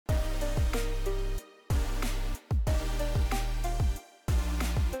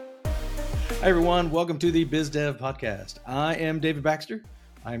Hi, everyone. Welcome to the BizDev Podcast. I am David Baxter.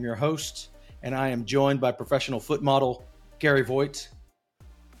 I am your host, and I am joined by professional foot model Gary Voigt.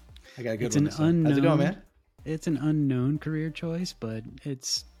 I got a good one. How's it going, man? It's an unknown career choice, but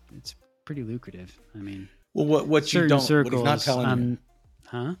it's pretty lucrative. I mean, well, what you don't, circles, what he's not telling you,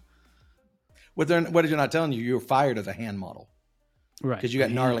 huh? What is not telling you? You were fired as a hand model, right? Because you got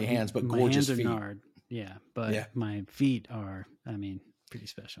gnarly hands, but gorgeous feet. My hands are gnarled, yeah, but my feet are, pretty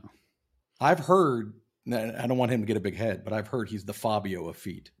special. I've heard. I don't want him to get a big head, but I've heard he's the Fabio of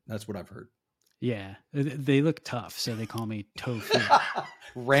feet. That's what I've heard. Yeah, they look tough, so they call me toe feet.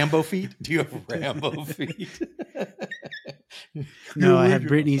 Rambo feet? Do you have Rambo feet? No, I have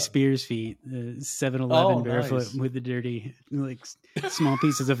Britney Spears feet. 7-Eleven barefoot with the dirty, small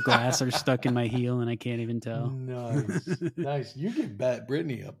pieces of glass are stuck in my heel, and I can't even tell. Nice. You give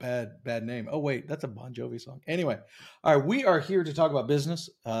Britney a bad name. Oh wait, that's a Bon Jovi song. Anyway, all right, we are here to talk about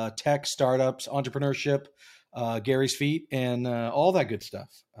business, tech, startups, entrepreneurship. Gary's feet and all that good stuff.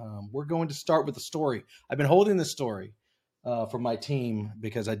 We're going to start with a story. I've been holding this story for my team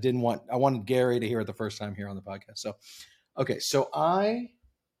because I wanted Gary to hear it the first time here on the podcast. So I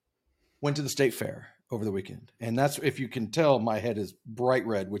went to the state fair over the weekend, and that's, if you can tell, my head is bright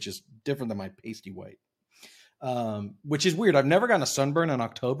red, which is different than my pasty white, which is weird. I've never gotten a sunburn in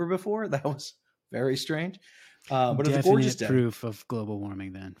October before. That was very strange. But it's a gorgeous day. Proof of global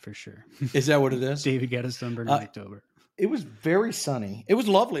warming, then, for sure. Is that what it is? David got a sunburn in October. It was very sunny. It was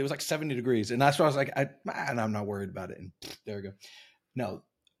lovely. It was like 70 degrees. And that's why I was like, I'm not worried about it. And there we go. No,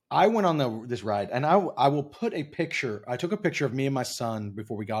 I went on this ride, and I will put a picture. I took a picture of me and my son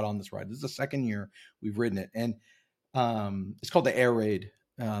before we got on this ride. This is the second year we've ridden it. And it's called the Air Raid.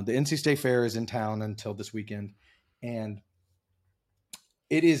 The NC State Fair is in town until this weekend. And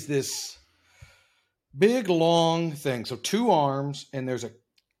it is this big, long thing. So 2 arms, and there's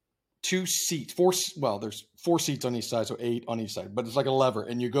 2 seats, there's 4 seats on each side, so 8 on each side, but it's like a lever,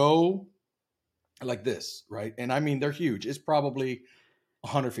 and you go like this, right? And I mean, they're huge. It's probably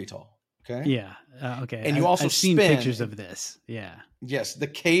 100 feet tall. Okay. Yeah. Okay. And I've seen pictures of this. Yeah. Yes. The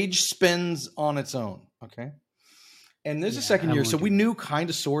cage spins on its own. Okay. And this is the second year. So we knew kind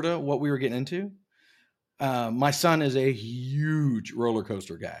of, sort of what we were getting into. My son is a huge roller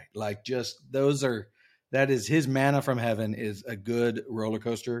coaster guy. That is his manna from heaven, is a good roller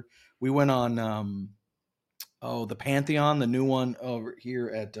coaster. We went on, the Pantheon, the new one over here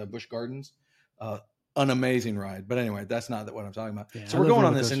at Busch Gardens. An amazing ride. But anyway, that's not what I'm talking about. Yeah, so we're going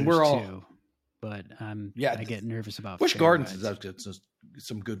on this, and we're all too, but I get nervous about Busch Gardens. Is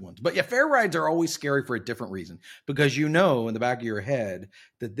some good ones. But yeah, fair rides are always scary for a different reason, because in the back of your head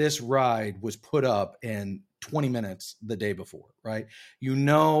that this ride was put up in 20 minutes the day before, right?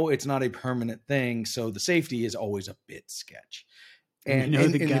 It's not a permanent thing, so the safety is always a bit sketch. And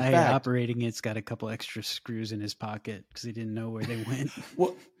the guy operating it's got a couple extra screws in his pocket because he didn't know where they went.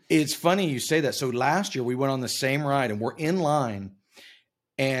 Well, it's funny you say that. So last year we went on the same ride, and we're in line,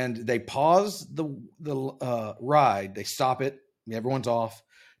 and they pause the ride, they stop it, everyone's off.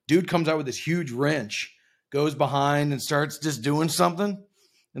 Dude comes out with this huge wrench, goes behind and starts just doing something.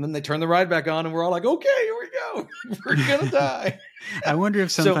 And then they turn the ride back on, and we're all like, okay, here we go. We're going to die. I wonder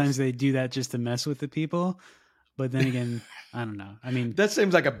if sometimes they do that just to mess with the people. But then again, I don't know. I mean, that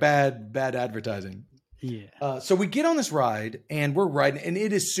seems like a bad advertising. Yeah. So we get on this ride, and we're riding, and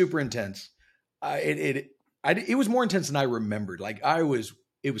it is super intense. It was more intense than I remembered. It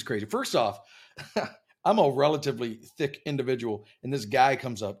was crazy. First off, I'm a relatively thick individual, and this guy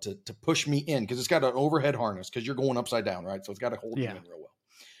comes up to push me in, because it's got an overhead harness, because you're going upside down, right? So it's got to hold you in real well.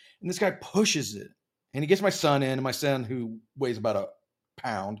 And this guy pushes it, and he gets my son in, and my son, who weighs about a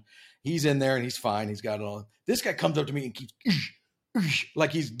pound, he's in there, and he's fine. He's got it all. This guy comes up to me and keeps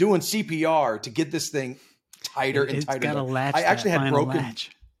like he's doing CPR to get this thing tighter and tighter. Got a latch. I actually had broken. Latch.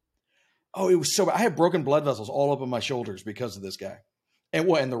 Oh, it was so bad. I had broken blood vessels all up on my shoulders because of this guy, and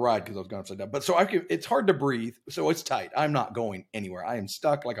the ride, because I was going upside down. But so it's hard to breathe, so it's tight. I'm not going anywhere. I am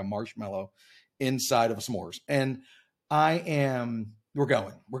stuck like a marshmallow inside of a s'mores, and We're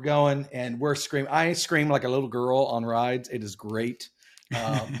going, and we're screaming. I scream like a little girl on rides. It is great.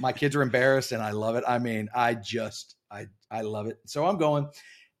 My kids are embarrassed, and I love it. I mean, I love it. So I'm going,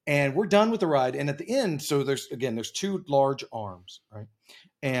 and we're done with the ride. And at the end, so there's 2 large arms, right?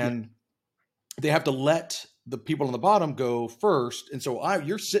 And they have to let the people on the bottom go first. And so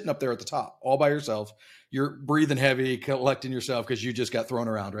you're sitting up there at the top all by yourself. You're breathing heavy, collecting yourself because you just got thrown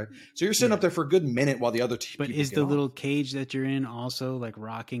around, right? So you're sitting up there for a good minute while the other people But is the little cage that you're in also like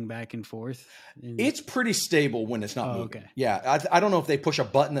rocking back and forth? It's pretty stable when it's not moving. Okay. Yeah. I don't know if they push a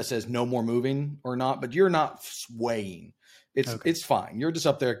button that says no more moving or not, but you're not swaying. It's fine. You're just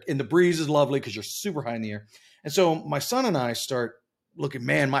up there, and the breeze is lovely because you're super high in the air. And so my son and I start looking.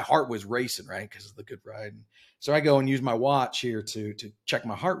 Man, my heart was racing, right, because of the good ride. And so I go and use my watch here to check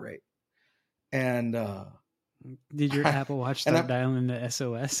my heart rate. And did your Apple Watch start dialing the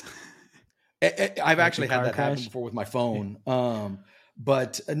SOS? I've actually had that happen before with my phone. Yeah.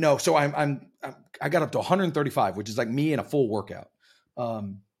 But no, so I got up to 135, which is like me in a full workout.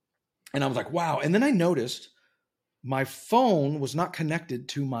 And I was like, wow. And then I noticed my phone was not connected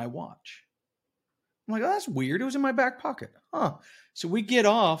to my watch. I'm like, oh, that's weird. It was in my back pocket. Huh. So we get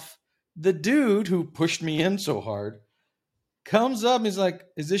off. The dude who pushed me in so hard comes up and he's like,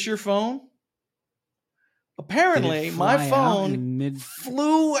 is this your phone? Apparently, my phone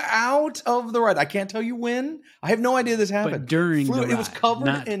flew out of the ride. I can't tell you when. I have no idea this happened. But during the ride, it was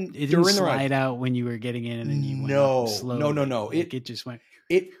covered it didn't slide out when you were getting in, and then you went up slowly. No. Like it just went.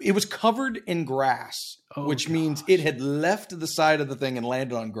 It was covered in grass, which means it had left the side of the thing and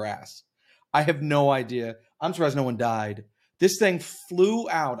landed on grass. I have no idea. I'm surprised no one died. This thing flew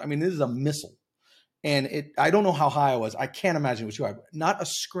out. I mean, this is a missile, and I don't know how high I was. I can't imagine it was too high. Not a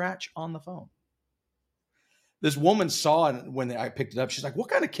scratch on the phone. This woman saw it when I picked it up. She's like, what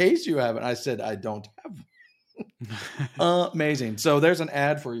kind of case do you have? And I said, I don't have one. Amazing. So there's an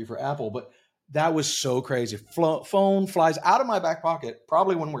ad for you for Apple, but that was so crazy. Phone flies out of my back pocket,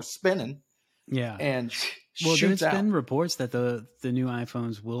 probably when we're spinning. Yeah. And there's been reports that the new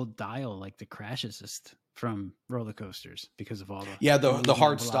iPhones will dial like the crash assist from roller coasters because of all the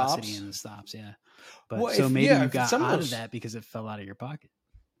hard stops and the stops. Yeah. But maybe you got out of that because it fell out of your pocket.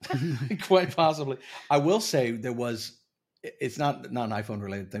 Quite possibly. I will say it's not an iPhone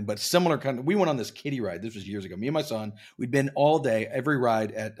related thing, but similar kind of, we went on this kiddie ride. This was years ago. Me and my son, we'd been all day, every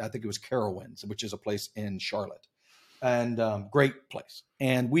ride at, I think it was Carowinds, which is a place in Charlotte, and great place.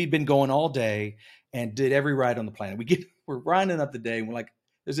 And we'd been going all day and did every ride on the planet. We're winding up the day and we're like,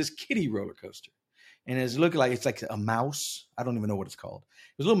 there's this kiddie roller coaster. And it's looking like, it's like a mouse. I don't even know what it's called.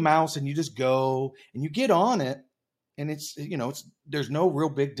 It's a little mouse, and you just go and you get on it. And there's no real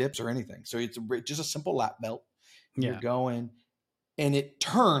big dips or anything. So it's just a simple lap belt. You're going, and it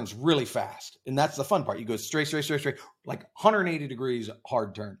turns really fast. And that's the fun part. You go straight, like 180 degrees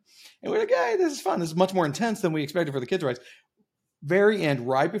hard turn. And we're like, hey, this is fun. This is much more intense than we expected for the kids' rides. Very end,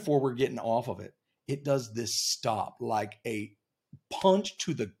 right before we're getting off of it, it does this stop like a punch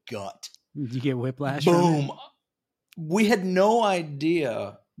to the gut. Did you get whiplash? Boom. We had no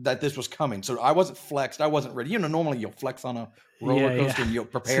idea that this was coming. So I wasn't flexed. I wasn't ready. Normally you'll flex on a roller coaster and you'll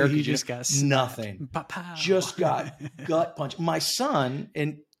prepare. So you just got nothing. Pow. Just got gut punch. My son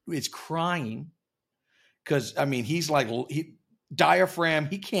is crying because, I mean, he's like diaphragm.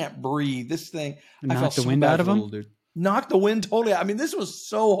 He can't breathe. This thing. Knocked the wind out of him? Dude. Knocked the wind totally out. I mean, this was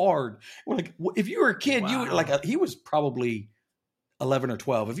so hard. We're like, if you were a kid, you would he was probably 11 or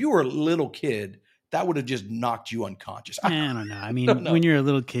 12. If you were a little kid, that would have just knocked you unconscious. I don't know. I mean, when you're a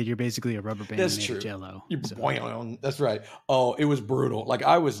little kid, you're basically a rubber band made of Jell-O. That's right. Oh, it was brutal. Like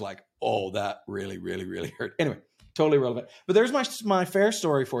I was like, oh, that really, really, really hurt. Anyway, totally irrelevant. But there's my fair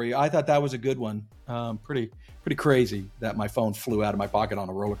story for you. I thought that was a good one. Pretty crazy that my phone flew out of my pocket on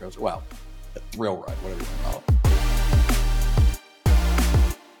a roller coaster. Well, a thrill ride, whatever you call it.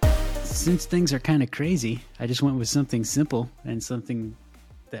 Since things are kind of crazy, I just went with something simple and something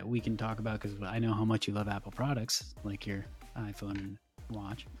that we can talk about because I know how much you love Apple products, like your iPhone and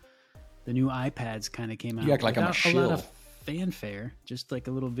watch. The new iPads kind of came out. You act like I'm a shill. A lot of fanfare, just like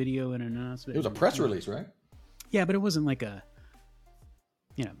a little video and an announcement. It was a press release, right? Yeah, but it wasn't like it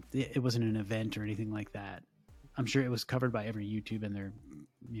wasn't an event or anything like that. I'm sure it was covered by every YouTube and their,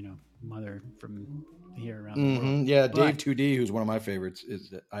 mother from here around the world. Yeah, Dave 2D, who's one of my favorites,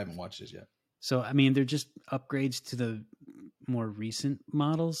 I haven't watched this yet. So, I mean, they're just upgrades to the more recent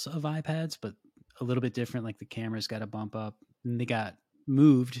models of iPads, but a little bit different. Like the camera's got a bump up, and they got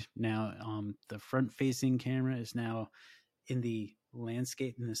moved now. The front-facing camera is now in the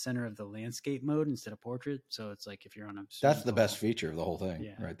landscape, in the center of the landscape mode instead of portrait. So it's like if you're on a that's the best feature of the whole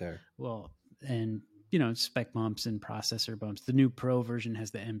thing, right there. Well, and spec bumps and processor bumps. The new Pro version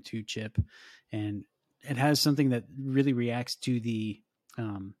has the M2 chip, and it has something that really reacts to the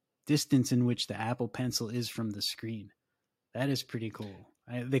distance in which the Apple Pencil is from the screen. That is pretty cool.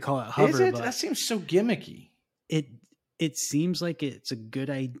 They call it hover. Is it? That seems so gimmicky. It seems like it's a good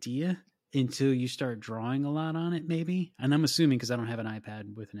idea until you start drawing a lot on it, maybe. And I'm assuming, because I don't have an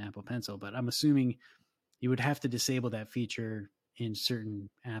iPad with an Apple Pencil, but I'm assuming you would have to disable that feature in certain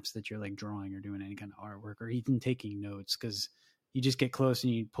apps that you're like drawing or doing any kind of artwork or even taking notes, because you just get close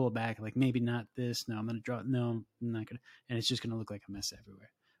and you pull back, like maybe not this. No, I'm going to draw. No, I'm not going to. And it's just going to look like a mess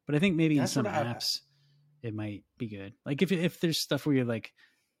everywhere. But I think maybe in some apps it might be good. Like if there's stuff where you're like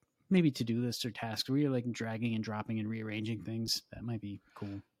maybe to-do lists or tasks where you're like dragging and dropping and rearranging things, that might be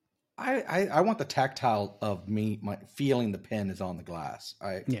cool. I want the tactile of my feeling the pen is on the glass.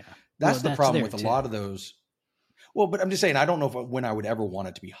 Yeah. That's the problem with a too. lot of those. Well, but I'm just saying, I don't know when I would ever want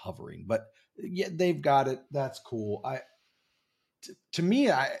it to be hovering, but yeah, they've got it. That's cool. To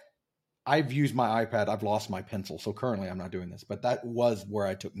me, I've used my iPad. I've lost my pencil. So currently I'm not doing this, but that was where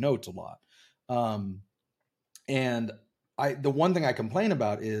I took notes a lot. And the one thing I complain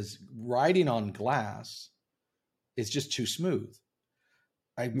about is writing on glass is just too smooth.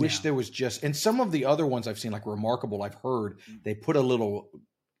 I wish there was just, and some of the other ones I've seen, like Remarkable, I've heard they put a little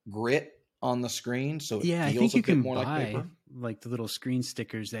grit on the screen. So it feels I think you can more buy like paper. Like the little screen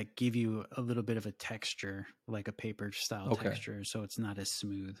stickers that give you a little bit of a texture, like a paper style texture. So it's not as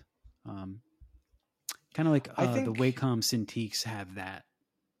smooth. Kind of like the Wacom Cintiqs have that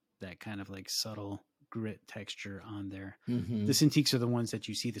kind of like subtle grit texture on there. Mm-hmm. The Cintiqs are the ones that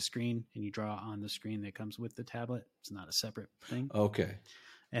you see the screen and you draw on the screen that comes with the tablet. It's not a separate thing. Okay.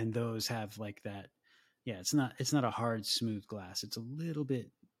 And those have like that. Yeah, it's not a hard, smooth glass. It's a little bit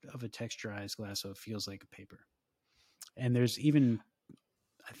of a texturized glass, so it feels like a paper. And there's even,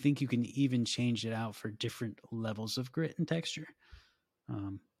 I think you can even change it out for different levels of grit and texture,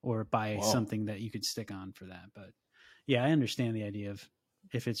 or buy something that you could stick on for that. But yeah, I understand the idea of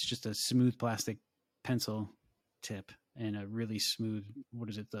if it's just a smooth plastic pencil tip and a really smooth,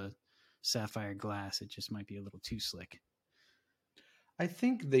 the sapphire glass, it just might be a little too slick. I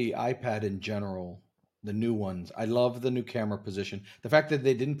think the iPad in general, the new ones, I love the new camera position. The fact that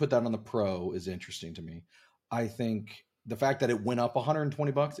they didn't put that on the Pro is interesting to me. I think the fact that it went up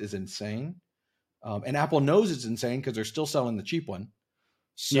 $120 is insane. And Apple knows it's insane because they're still selling the cheap one.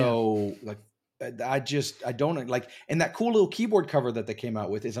 So I don't like, and that cool little keyboard cover that they came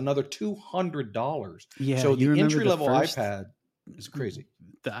out with is another $200. Yeah. So the entry level iPad is crazy.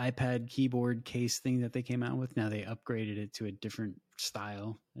 The iPad keyboard case thing that they came out with, now they upgraded it to a different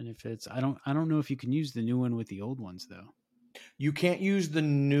style, and if it's, I don't know if you can use the new one with the old ones though. You can't use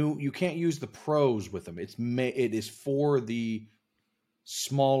the Pros with them. It is for the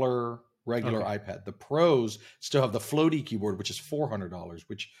smaller regular iPad. The Pros still have the floaty keyboard, which is $400,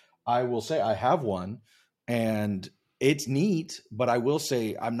 which I will say I have one and it's neat, but I will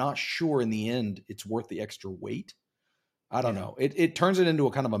say I'm not sure in the end it's worth the extra weight. I don't know. It turns it into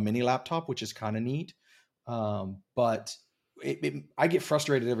a kind of a mini laptop, which is kind of neat. But I get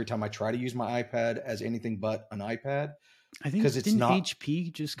frustrated every time I try to use my iPad as anything but an iPad. I think didn't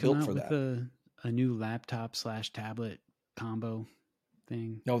HP just come out with a new laptop / tablet combo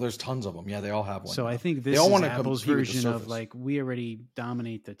thing? No, there's tons of them. Yeah, they all have one. So I think this is Apple's version of like, we already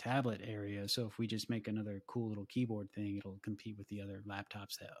dominate the tablet area. So if we just make another cool little keyboard thing, it'll compete with the other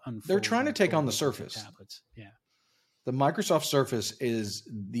laptops that unfold. They're trying to take on the Surface. Tablets. Yeah. The Microsoft Surface is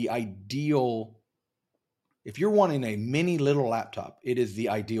the ideal. If you're wanting a mini little laptop, it is the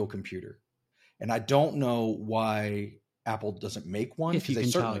ideal computer. And I don't know why Apple doesn't make one, because they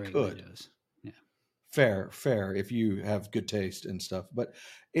certainly could. Windows. Yeah. Fair. If you have good taste and stuff. But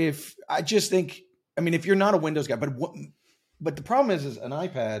if you're not a Windows guy, but the problem is an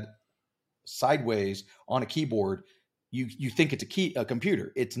iPad sideways on a keyboard, you think it's a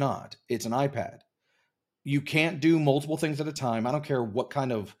computer. It's not. It's an iPad. You can't do multiple things at a time. I don't care what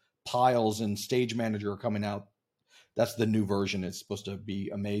kind of piles and Stage Manager are coming out. That's the new version. It's supposed to be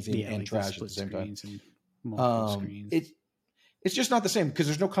amazing and trash at the same time. It's just not the same because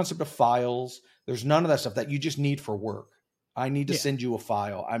there's no concept of files. There's none of that stuff that you just need for work. I need to send you a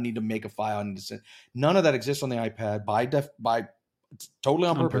file. I need to make a file. I need to send. None of that exists on the iPad by totally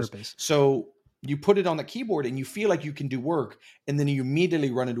on purpose. So you put it on the keyboard and you feel like you can do work, and then you immediately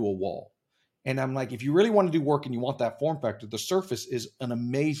run into a wall. And I'm like, if you really want to do work and you want that form factor, the Surface is an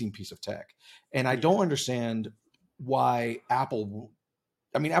amazing piece of tech. And I don't understand why Apple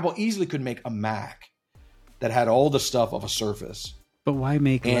easily could make a Mac that had all the stuff of a Surface. But why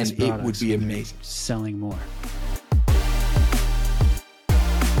make less products? And it would be amazing. Selling more.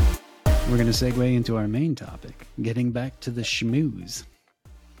 We're going to segue into our main topic, getting back to the schmooze.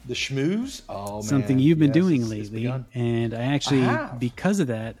 The schmooze? Oh, man. Something you've been doing lately. And I actually, because of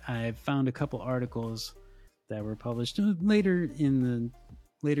that, I found a couple articles that were published later in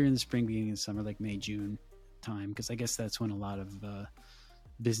the spring, beginning of the summer, like May, June time, because I guess that's when a lot of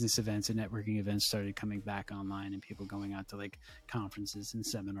business events and networking events started coming back online and people going out to like conferences and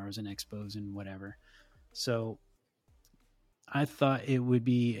seminars and expos and whatever. So I thought it would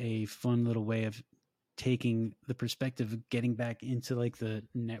be a fun little way of taking the perspective of getting back into like the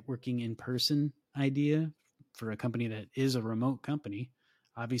networking in person idea for a company that is a remote company.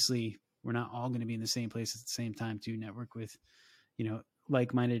 Obviously we're not all going to be in the same place at the same time to network with,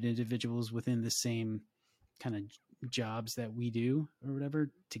 like-minded individuals within the same kind of jobs that we do or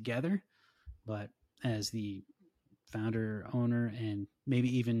whatever together. But as the founder, owner, and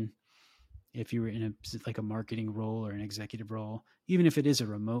maybe even if you were in a marketing role or an executive role, even if it is a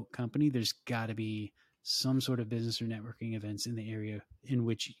remote company, there's got to be some sort of business or networking events in the area in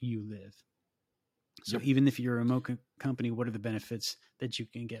which you live. So even if you're a remote company, what are the benefits that you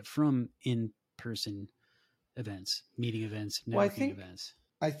can get from in-person events, meeting events, networking events?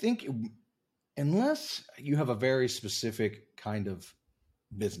 I think unless you have a very specific kind of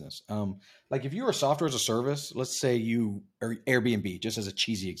business, like if you're a software as a service, let's say you are Airbnb, just as a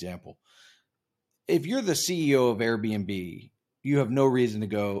cheesy example. If you're the CEO of Airbnb, you have no reason to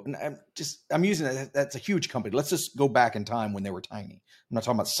go. And I'm using that. That's a huge company. Let's just go back in time when they were tiny. I'm not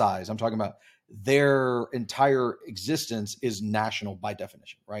talking about size. I'm talking about their entire existence is national by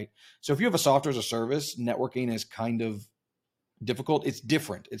definition, right? So if you have a software as a service, networking is kind of difficult. It's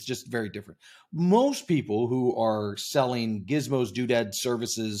different. It's just very different. Most people who are selling gizmos, doodads,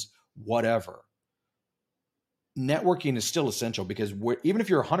 services, whatever, networking is still essential because even if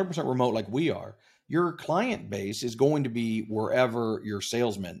you're 100% remote like we are, your client base is going to be wherever your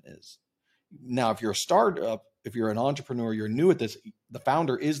salesman is. Now, if you're a startup, if you're an entrepreneur, you're new at this, the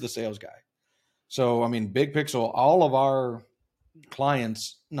founder is the sales guy. So, I mean, Big Pixel, all of our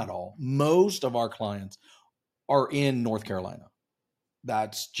clients, not all, most of our clients are in North Carolina.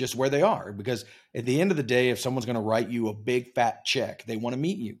 That's just where they are, because at the end of the day, if someone's going to write you a big fat check, they want to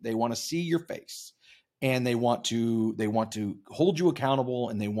meet you. They want to see your face. And they want to hold you accountable,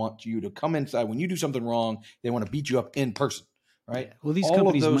 and they want you to come inside. When you do something wrong, they want to beat you up in person, right? Yeah. Well, these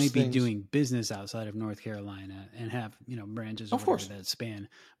companies might be doing business outside of North Carolina and have branches or whatever that span.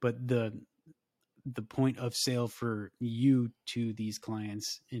 But the point of sale for you to these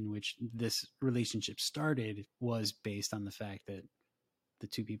clients in which this relationship started was based on the fact that the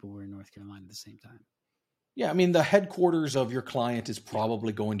two people were in North Carolina at the same time. Yeah, I mean, the headquarters of your client is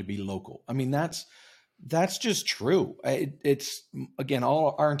probably going to be local. I mean, that's just true. It's again,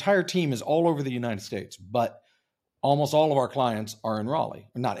 our entire team is all over the United States, but almost all of our clients are in Raleigh,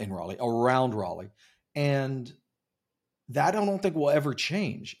 not in Raleigh, around Raleigh. And that I don't think will ever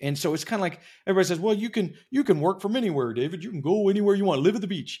change. And so it's kind of like everybody says, well, you can work from anywhere, David. You can go anywhere you want, live at the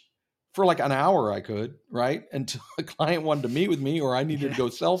beach. For like an hour I could, right? Until a client wanted to meet with me or I needed to go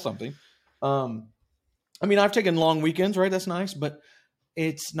sell something. I mean, I've taken long weekends, right? That's nice, but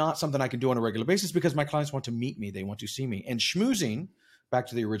it's not something I can do on a regular basis because my clients want to meet me. They want to see me. And schmoozing, back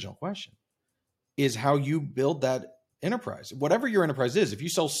to the original question, is how you build that enterprise. Whatever your enterprise is, if you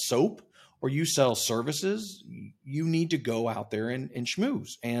sell soap or you sell services, you need to go out there and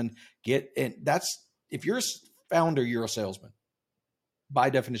schmooze and that's, if you're a founder, you're a salesman. By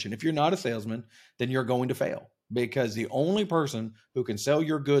definition, if you're not a salesman, then you're going to fail because the only person who can sell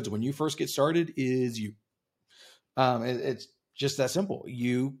your goods when you first get started is you. It's just that simple.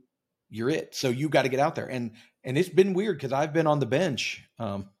 You're it. So you got to get out there. And it's been weird because I've been on the bench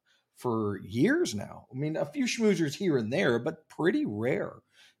for years now. I mean, a few schmoozers here and there, but pretty rare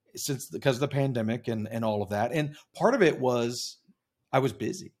because of the pandemic and all of that. And part of it was I was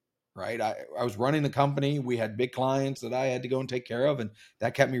busy. Right. I was running the company. We had big clients that I had to go and take care of. And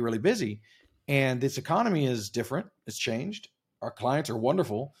that kept me really busy. And this economy is different. It's changed. Our clients are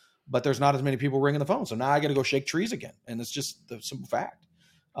wonderful, but there's not as many people ringing the phone. So now I got to go shake trees again. And it's just the simple fact.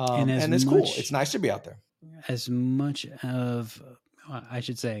 And it's cool. It's nice to be out there. As much of, I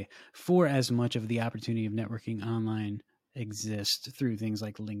should say, for as much of the opportunity of networking online exists through things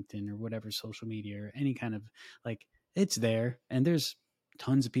like LinkedIn or whatever social media or any kind of it's there. And there's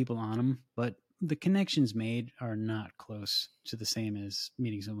tons of people on them, but the connections made are not close to the same as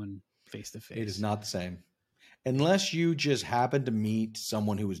meeting someone face to face. It is not the same. Unless you just happen to meet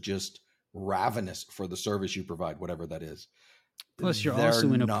someone who is just ravenous for the service you provide, whatever that is. Plus, you're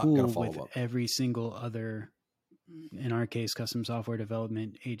also in a pool with every single other, in our case, custom software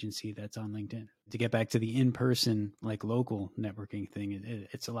development agency that's on LinkedIn. To get back to the in-person, local networking thing,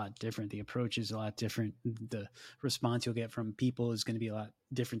 it's a lot different. The approach is a lot different. The response you'll get from people is going to be a lot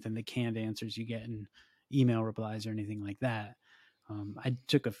different than the canned answers you get in email replies or anything like that. I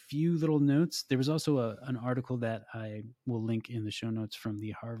took a few little notes. There was also an article that I will link in the show notes from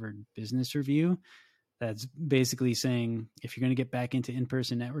the Harvard Business Review that's basically saying if you're going to get back into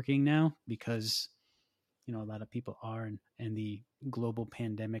in-person networking now, because a lot of people are, and the global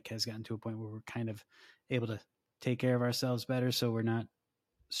pandemic has gotten to a point where we're kind of able to take care of ourselves better. So we're not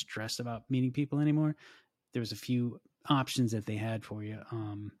stressed about meeting people anymore. There was a few options that they had for you.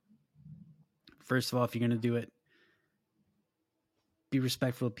 First of all, if you're going to do it be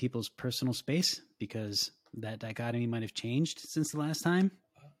respectful of people's personal space, because that dichotomy might have changed since the last time.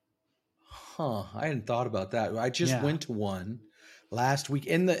 Huh. I hadn't thought about that. I just Yeah. went to one last week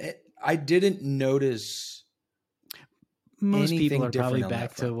I didn't notice Most people anything are probably different on that back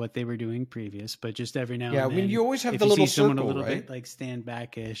to front. what they were doing previous, but just every now Yeah, I and mean, then, you always have if the you little see someone a circle, little right? bit like stand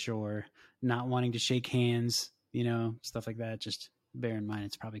backish or not wanting to shake hands, you know, stuff like that, just bear in mind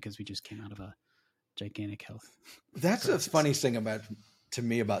it's probably because we just came out of a gigantic health That's the crisis. funniest thing to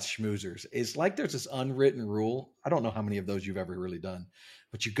me about schmoozers. It's like there's this unwritten rule. I don't know how many of those you've ever really done,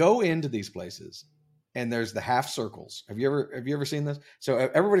 but you go into these places and there's the half circles. Have you ever seen this? So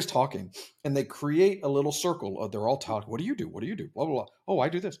everybody's talking and they create a little circle. They're all talking. What do you do? What do you do? Blah, blah, blah. Oh, I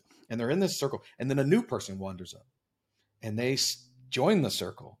do this. And they're in this circle. And then a new person wanders up and they join the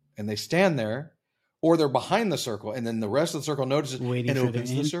circle and they stand there, or they're behind the circle. And then the rest of the circle notices Waiting and for opens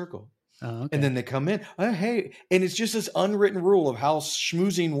their the in? circle. Oh, okay. And then they come in. Oh, hey. And it's just this unwritten rule of how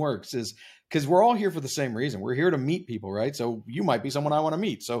schmoozing works, is because we're all here for the same reason. We're here to meet people, right? So you might be someone I want to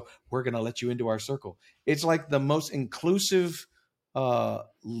meet. So we're going to let you into our circle. It's like the most inclusive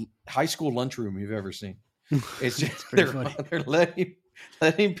high school lunchroom you've ever seen. It's just they're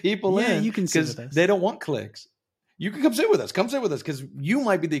letting people in, you can sit with because us. they don't want clicks. You can come sit with us. Come sit with us, because you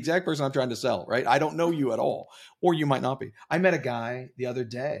might be the exact person I'm trying to sell, right? I don't know you at all, or you might not be. I met a guy the other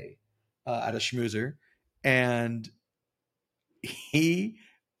day at a schmoozer, and he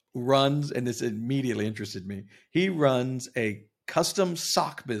runs, and this immediately interested me. He runs a custom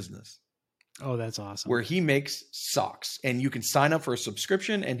sock business. Oh, that's awesome. Where he makes socks, and you can sign up for a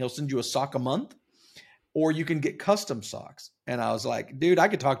subscription and he'll send you a sock a month, or you can get custom socks. And I was like, dude, I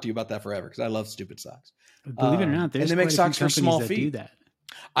could talk to you about that forever, because I love stupid socks. Believe it or not, there's and they make quite a few socks for companies small that feet. do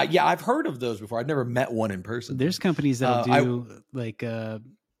that. Yeah, I've heard of those before. I've never met one in person. There's companies that'll do like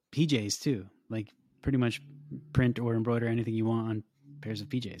PJs too, like pretty much print or embroider anything you want on pairs of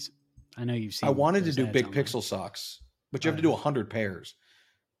PJs. I know you've seen. I wanted to do ads big online. pixel socks, but you have to do 100 pairs,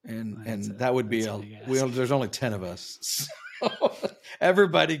 and that would be that's there's only 10 of us. So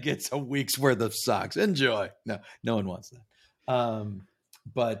everybody gets a week's worth of socks. Enjoy. No one wants that.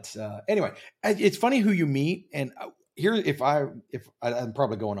 But anyway, it's funny who you meet. And here, if I'm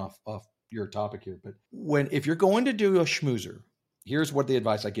probably going off your topic here, but if you're going to do a schmoozer, here's what the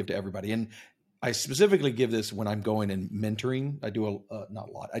advice I give to everybody. And I specifically give this when I'm going and mentoring. I do not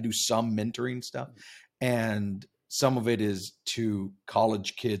a lot. I do some mentoring stuff, and some of it is to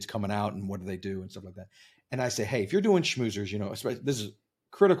college kids coming out and what do they do and stuff like that. And I say, hey, if you're doing schmoozers, especially, this is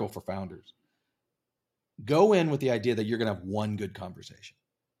critical for founders. Go in with the idea that you're going to have one good conversation.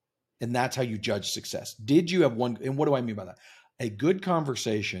 And that's how you judge success. Did you have one? And what do I mean by that? A good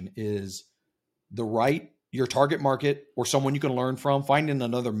conversation is your target market, or someone you can learn from. Finding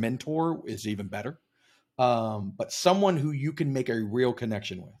another mentor is even better. But someone who you can make a real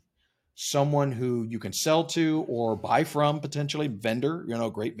connection with. Someone who you can sell to or buy from, potentially vendor,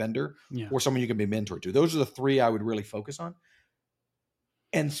 a great vendor, or someone you can be mentored to. Those are the three I would really focus on.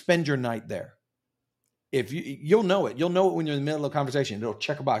 And spend your night there. If you'll know it when you're in the middle of a conversation. It'll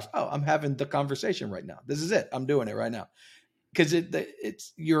check a box. Oh, I'm having the conversation right now. This is it. I'm doing it right now. Because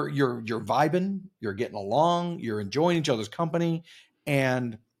it's you're vibing, you're getting along, you're enjoying each other's company,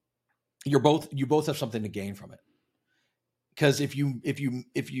 and you both have something to gain from it. Because if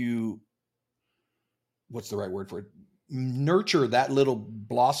you what's the right word for it? Nurture that little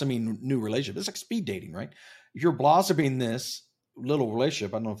blossoming new relationship. It's like speed dating, right? If you're blossoming this little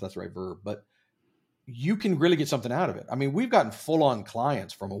relationship, I don't know if that's the right verb, but you can really get something out of it. I mean, we've gotten full on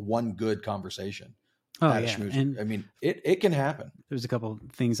clients from one good conversation. Oh yeah, and I mean, it can happen. There's a couple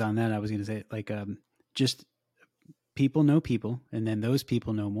things on that I was going to say, like just people know people, and then those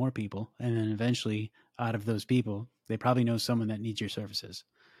people know more people, and then eventually out of those people, they probably know someone that needs your services.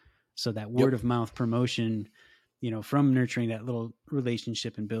 So that word of mouth promotion, from nurturing that little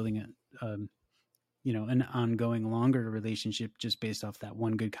relationship and building an ongoing longer relationship just based off that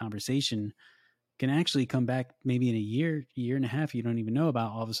one good conversation, can actually come back maybe in a year and a half you don't even know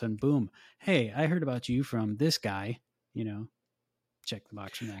about. All of a sudden, boom, hey, I heard about you from this guy, check the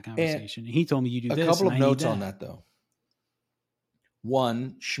box from that conversation. And he told me you do this. A couple of notes on that, though.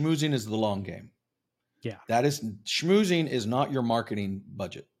 One, schmoozing is the long game. Yeah. Schmoozing is not your marketing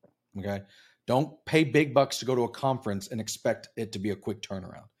budget. Okay. Don't pay big bucks to go to a conference and expect it to be a quick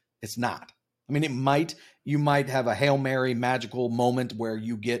turnaround. It's not. I mean, you might have a Hail Mary magical moment where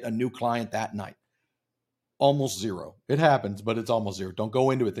you get a new client that night. Almost zero. It happens, but it's almost zero. Don't go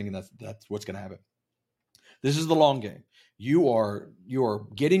into it thinking that's what's going to happen. This is the long game. You are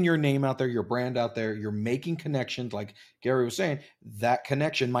getting your name out there, your brand out there. You're making connections. Like Gary was saying, that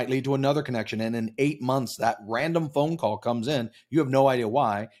connection might lead to another connection. And in 8 months, that random phone call comes in. You have no idea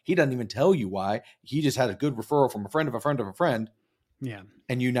why. He doesn't even tell you why. He just had a good referral from a friend of a friend of a friend. Yeah.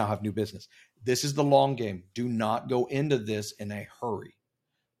 And you now have new business. This is the long game. Do not go into this in a hurry,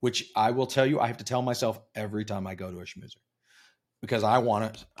 which I will tell you, I have to tell myself every time I go to a schmoozer, because I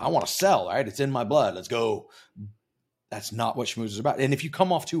want to sell, right? It's in my blood. Let's go. That's not what schmoozer is about. And if you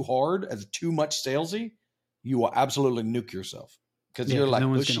come off too hard as too much salesy, you will absolutely nuke yourself, because you're like, no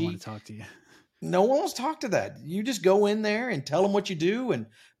one's going to want to talk to you. No one wants to talk to that. You just go in there and tell them what you do and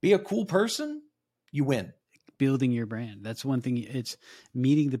be a cool person. You win. Building your brand. That's one thing. It's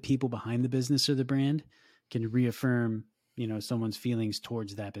meeting the people behind the business or the brand can reaffirm, someone's feelings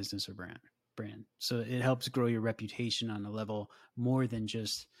towards that business or brand. So it helps grow your reputation on a level more than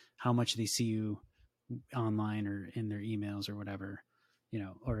just how much they see you online or in their emails or whatever,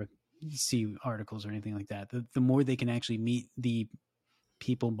 or see articles or anything like that. The more they can actually meet the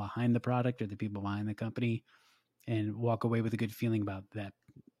people behind the product or the people behind the company and walk away with a good feeling about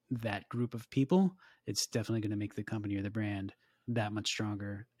that group of people, it's definitely going to make the company or the brand that much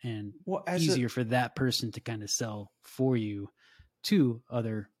stronger and easier for that person to kind of sell for you to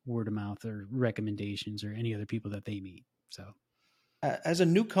other word of mouth or recommendations or any other people that they meet. So as a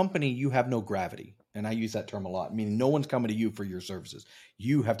new company, you have no gravity. And I use that term a lot, meaning no one's coming to you for your services.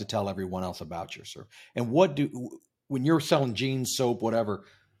 You have to tell everyone else about your service. And when you're selling jeans, soap, whatever,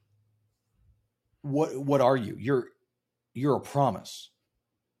 what are you? You're a promise,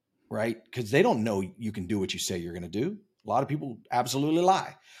 right? Because they don't know you can do what you say you're going to do. A lot of people absolutely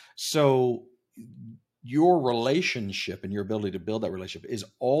lie. So your relationship and your ability to build that relationship is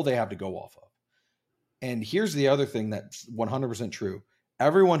all they have to go off of. And here's the other thing that's 100% true.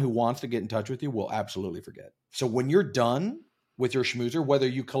 Everyone who wants to get in touch with you will absolutely forget. So when you're done with your schmoozer, whether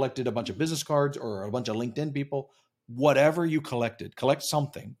you collected a bunch of business cards or a bunch of LinkedIn people, whatever you collected, collect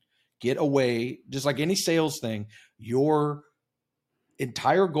something, get away. Just like any sales thing, your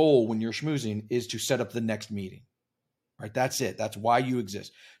entire goal when you're schmoozing is to set up the next meeting, right? That's it. That's why you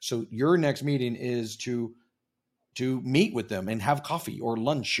exist. So your next meeting is to meet with them and have coffee or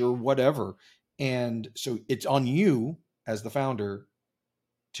lunch or whatever. And so it's on you as the founder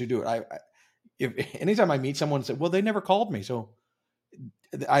to do it. If anytime I meet someone and say, well, they never called me. So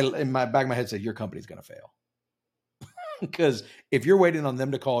in my back of my head say, your company's going to fail. Because if you're waiting on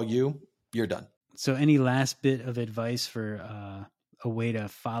them to call you, you're done. So any last bit of advice for a way to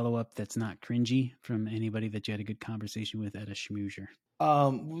follow up that's not cringy from anybody that you had a good conversation with at a schmoozer?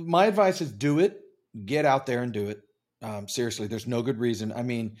 My advice is do it. Get out there and do it. Seriously, there's no good reason. I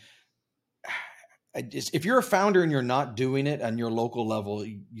mean, if you're a founder and you're not doing it on your local level,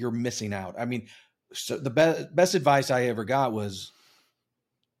 you're missing out. I mean, so the best advice I ever got was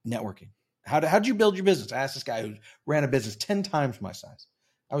networking. How'd you build your business? I asked this guy who ran a business 10 times my size.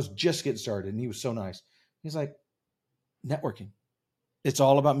 I was just getting started and he was so nice. He's like, networking. It's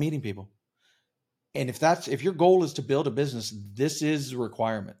all about meeting people. And if your goal is to build a business, this is a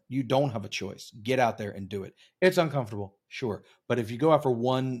requirement. You don't have a choice. Get out there and do it. It's uncomfortable, sure. But if you go out for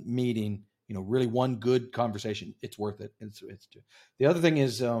one meeting, really one good conversation, it's worth it. The other thing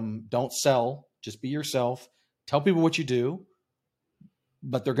is, don't sell, just be yourself. Tell people what you do,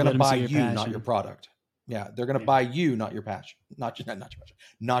 but they're going to buy you, not your product. Yeah. They're going to buy you, not your passion, not your passion,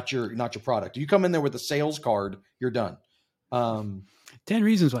 not your product. You come in there with a sales card, you're done. 10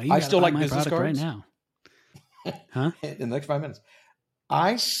 reasons why I still like business cards right now. Huh? In the next 5 minutes.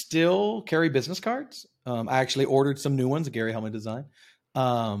 I still carry business cards. I actually ordered some new ones, Gary Helmy design.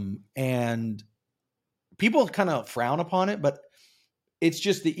 And people kind of frown upon it, but it's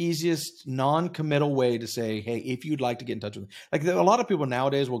just the easiest non-committal way to say, hey, if you'd like to get in touch with me. Like a lot of people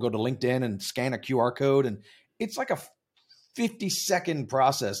nowadays will go to LinkedIn and scan a QR code, and it's like a 50-second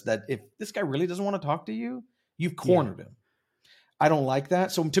process that if this guy really doesn't want to talk to you, you've cornered him. I don't like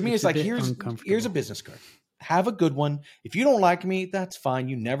that. So to me, it's like, here's a business card. Have a good one. If you don't like me, that's fine.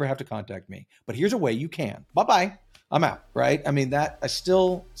 You never have to contact me. But here's a way you can. Bye-bye. I'm out, right? I mean, that I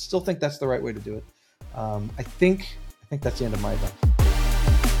still think that's the right way to do it. I think that's the end of my advice.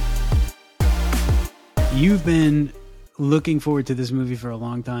 You've been looking forward to this movie for a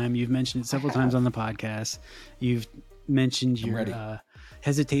long time. You've mentioned it several times on the podcast. You've mentioned your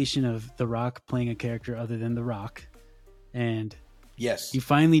hesitation of The Rock playing a character other than The Rock. And yes, you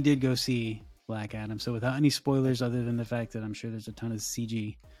finally did go see Black Adam. So without any spoilers other than the fact that I'm sure there's a ton of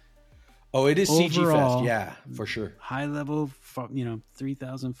CG. Oh, it is overall, CG fest. Yeah, for sure. High level,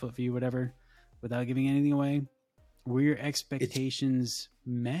 3,000 foot view, whatever, without giving anything away. Were your expectations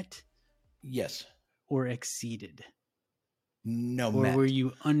met? Yes. or exceeded? No, Or met. were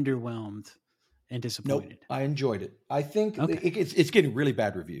you underwhelmed and Nope, disappointed? I enjoyed it. I think Okay. it's getting really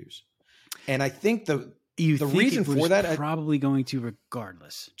bad reviews, and I think the think reason it was for that, probably going to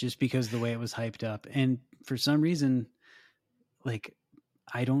regardless, just because of the way it was hyped up, and for some reason, like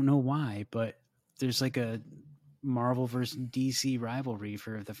I don't know why, but there's like a Marvel versus DC rivalry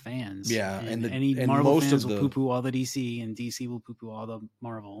for the fans. Yeah, and any and Marvel most fans of will the poo-poo all the DC, and DC will poo-poo all the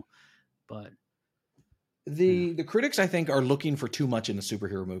Marvel. But the critics, I think, are looking for too much in a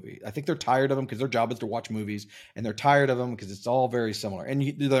superhero movie. I think they're tired of them because their job is to watch movies, and they're tired of them because it's all very similar.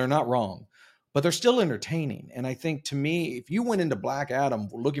 And they're not wrong, but they're still entertaining. And I think, to me, if you went into Black Adam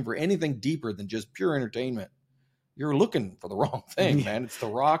looking for anything deeper than just pure entertainment, you're looking for the wrong thing, man. It's The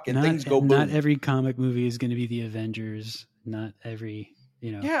Rock, and things go boom. Not every comic movie is going to be the Avengers. Not every,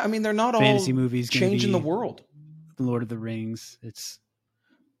 Yeah, I mean, they're not fantasy all movies changing the world. Lord of the Rings.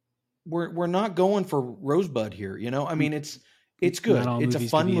 We're not going for Rosebud here, I mean, it's good. Not all it's a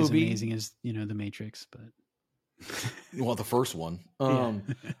movies fun can be movie. as amazing as The Matrix, but well, the first one. Yeah.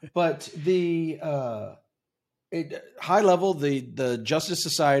 But the high level, the Justice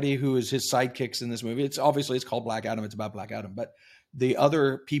Society, who is his sidekicks in this movie, it's called Black Adam. It's about Black Adam, but the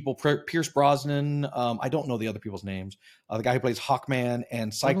other people, Pierce Brosnan, I don't know the other people's names. The guy who plays Hawkman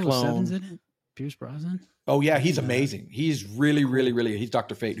and Cyclone. 007's in it? Pierce Brosnan? Oh yeah, he's amazing. He's really, really, really. He's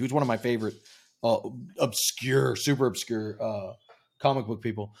Dr. Fate, who's one of my favorite super obscure comic book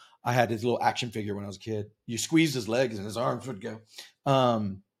people. I had his little action figure when I was a kid. You squeezed his legs and his arms would go.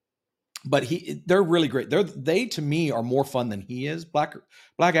 But they're really great. They to me are more fun than he is. Black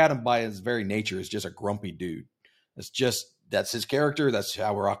Adam by his very nature is just a grumpy dude. That's his character. That's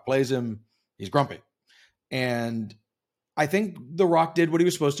how Rock plays him. He's grumpy. And I think The Rock did what he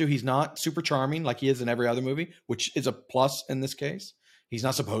was supposed to. He's not super charming like he is in every other movie, which is a plus in this case. He's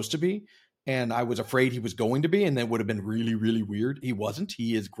not supposed to be. And I was afraid he was going to be, and that would have been really, really weird. He wasn't.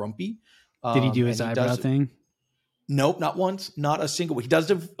 He is grumpy. Did he do his eyebrow thing? Nope, not once. Not a single. He does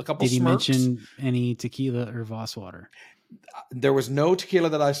have a couple. Did he smirks. mention any tequila or Voss water? There was no tequila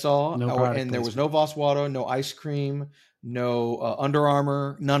that I saw, No and product there was no Voss water, no ice cream, no Under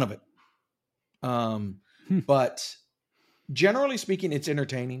Armour, none of it. But generally speaking, it's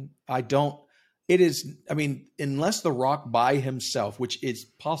entertaining. It is. I mean, unless The Rock by himself, which is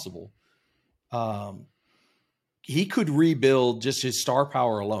possible, he could rebuild just his star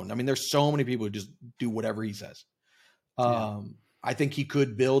power alone. I mean, there's so many people who just do whatever he says. I think he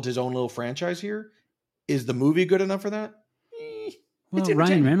could build his own little franchise here. Is the movie good enough for that? Well,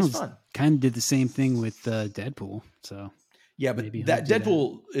 Ryan Reynolds kind of did the same thing with Deadpool. So yeah, but that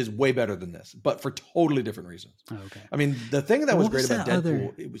Deadpool is way better than this, but for totally different reasons. Oh, okay. I mean, the thing that was great about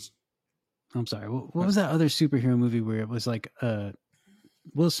Deadpool, it was. I'm sorry. What was that other superhero movie where it was like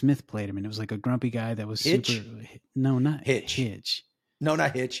Will Smith played him, and it was like a grumpy guy that was Hitch? super. No, not Hitch. No,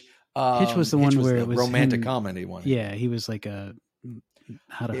 not Hitch. Hitch was the one where it was romantic comedy one. Yeah, he was like a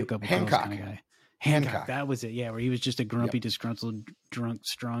how to hook up with girls kind of guy. Hancock. That was it. Yeah, where he was just a grumpy, disgruntled, drunk,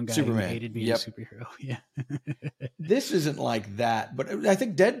 strong guy Superman. who hated being a superhero. Yeah. This isn't like that, but I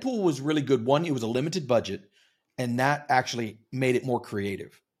think Deadpool was really good. One, it was a limited budget, and that actually made it more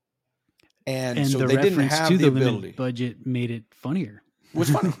creative. And so the they didn't reference have to the ability. Budget made it funnier. It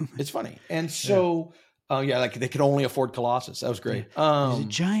was funny. It's funny. And so, like they could only afford Colossus. That was great. There's a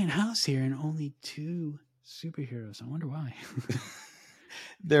giant house here and only 2 superheroes. I wonder why.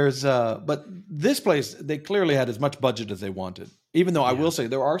 But this place, they clearly had as much budget as they wanted. Even though I will say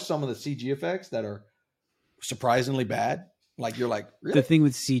there are some of the CG effects that are surprisingly bad. Like you're like, really? The thing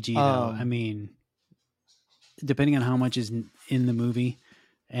with CG though, I mean, depending on how much is in the movie,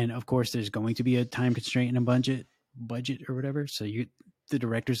 and of course there's going to be a time constraint and a budget or whatever. So the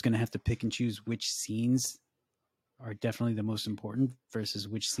director's going to have to pick and choose which scenes are definitely the most important versus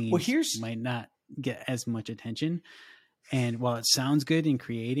which scenes might not get as much attention. And while it sounds good in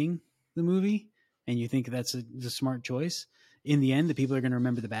creating the movie, and you think that's the smart choice, in the end, the people are going to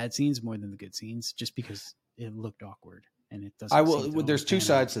remember the bad scenes more than the good scenes, just because it looked awkward and it doesn't. There's 2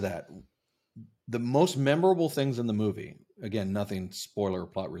 sides to that. The most memorable things in the movie, again, nothing spoiler or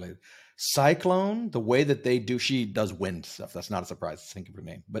plot related. Cyclone, the way that she does wind stuff. That's not a surprise. Think of her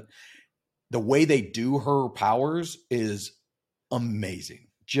name, but the way they do her powers is amazing.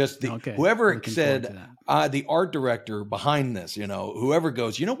 Just whoever said the art director behind this, whoever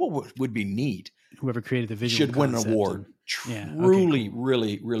goes, what would be neat? Whoever created the visual should win an award. Truly,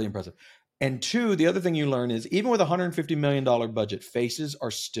 really, really impressive. And 2, the other thing you learn is even with a $150 million budget, faces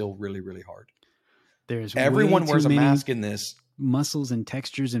are still really, really hard. Everyone wears a mask in this. Muscles and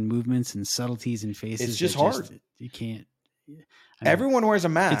textures and movements and subtleties in faces. It's just hard. You can't. Everyone wears a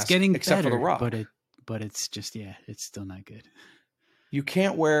mask. It's getting except better, for The Rock. but but it's just, it's still not good. You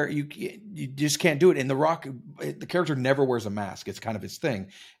can't wear, you just can't do it. And The Rock, the character never wears a mask. It's kind of his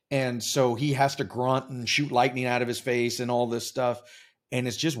thing. And so he has to grunt and shoot lightning out of his face and all this stuff. And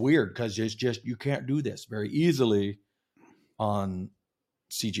it's just weird because it's just, you can't do this very easily on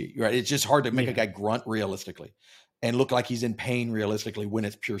CG, right? It's just hard to make a guy grunt realistically and look like he's in pain realistically when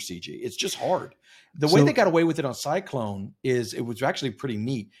it's pure CG. It's just hard. The way they got away with it on Cyclone is it was actually pretty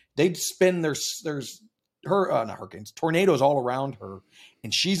neat. They'd spin not hurricanes, tornadoes all around her,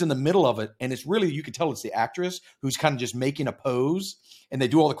 and she's in the middle of it. And it's really, you can tell it's the actress who's kind of just making a pose, and they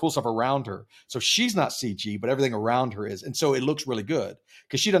do all the cool stuff around her. So she's not CG, but everything around her is. And so it looks really good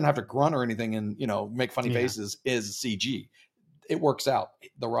because she doesn't have to grunt or anything and, make funny faces is CG. It works out.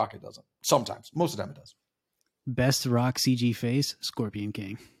 The Rock, it doesn't. Sometimes. Most of the time it does. Best Rock CG face, Scorpion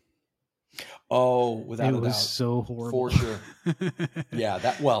King. Oh, without a doubt. It was so horrible. For sure. Yeah,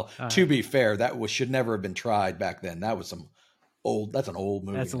 to be fair, should never have been tried back then. That was that's an old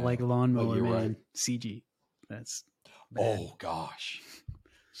movie. That's like Lawnmower Man right. CG. That's bad. Oh gosh.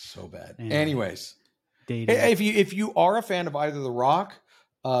 So bad. Anyways, if you are a fan of either The Rock,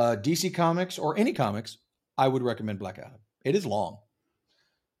 DC Comics, or any comics, I would recommend Black Adam. It is long.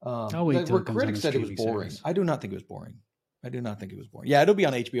 The critics said it was boring. Service. I do not think it was boring. Yeah, it'll be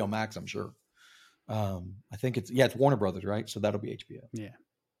on HBO Max, I'm sure. I think it's Warner Brothers, right? So that'll be HBO. Yeah.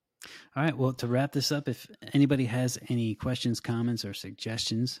 All right. Well, to wrap this up, if anybody has any questions, comments, or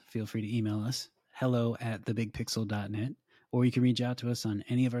suggestions, feel free to email us, hello@thebigpixel.net, or you can reach out to us on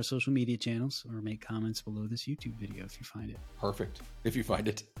any of our social media channels or make comments below this YouTube video if you find it. Perfect. If you find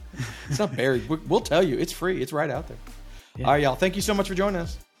it. It's not buried. We'll tell you. It's free. It's right out there. Yeah. All right, y'all. Thank you so much for joining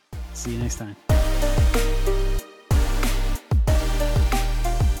us. See you next time.